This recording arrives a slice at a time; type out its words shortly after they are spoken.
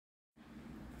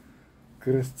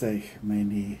Grüßt euch,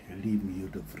 meine lieben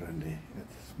YouTube-Freunde.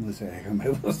 Jetzt muss ich euch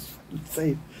einmal was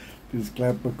erzählen. Das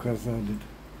glaubt man keiner auch nicht.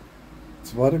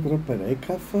 Jetzt war ich gerade beim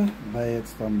Einkaufen, weil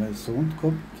jetzt dann mein Sohn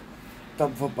kommt,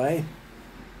 dann vorbei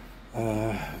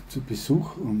zu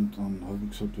Besuch. Und dann habe ich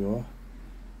gesagt, ja,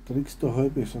 trinkst du eine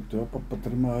halbe? Ich sagte, ja, Papa,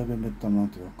 trinken wir eine halbe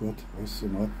miteinander. Ja gut, alles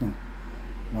in Ordnung.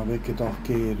 Dann habe ich gedacht,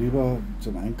 gehe ich rüber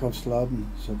zum Einkaufsladen,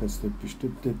 sage jetzt nicht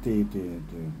bestimmt die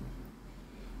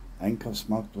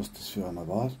Einkaufsmarkt, was das für einer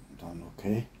war. Und dann,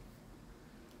 okay,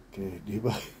 gehe ich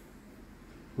rüber,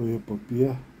 hole ein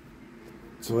Papier,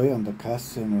 zahle an der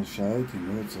Kasse und dann schaue ich die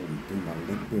nur so und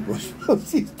denke,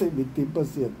 was ist denn mit dem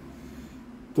passiert?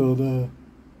 Da habe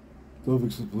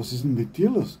ich gesagt, was ist denn mit dir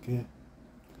los? Gell?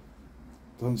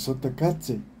 Dann sagt der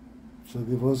Katze. Sag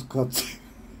ich, was Katze?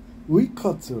 Ui,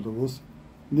 Katze oder was?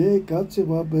 Nee, Katze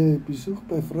war bei Besuch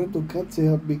bei Freund und Katze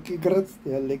hat mich gekratzt.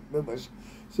 Ja, leck mir was.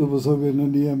 So was habe ich noch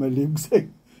nie in meinem Leben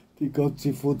gesehen. Die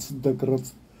ganze Fotzen da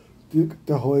kratzt,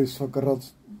 der Hals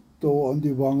verkratzt, da an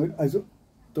die Wangen, also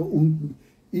da unten,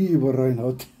 überall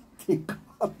hat die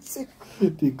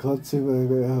Katze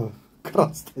war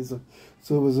kratzt. Also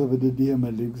sowas habe ich noch nie in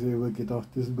meinem Leben gesehen. Ich habe gedacht,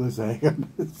 das muss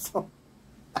eigentlich so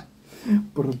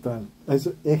brutal.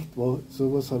 Also echt wahr,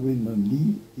 sowas habe ich noch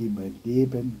nie in meinem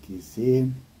Leben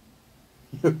gesehen.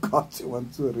 Ich habe ganz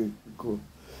einen zureden können.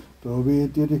 Da habe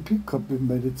ich direkt Glück gehabt mit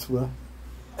meinen zwei.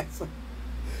 Also,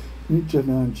 nicht schon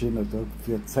noch einen schönen Tag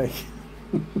für euch.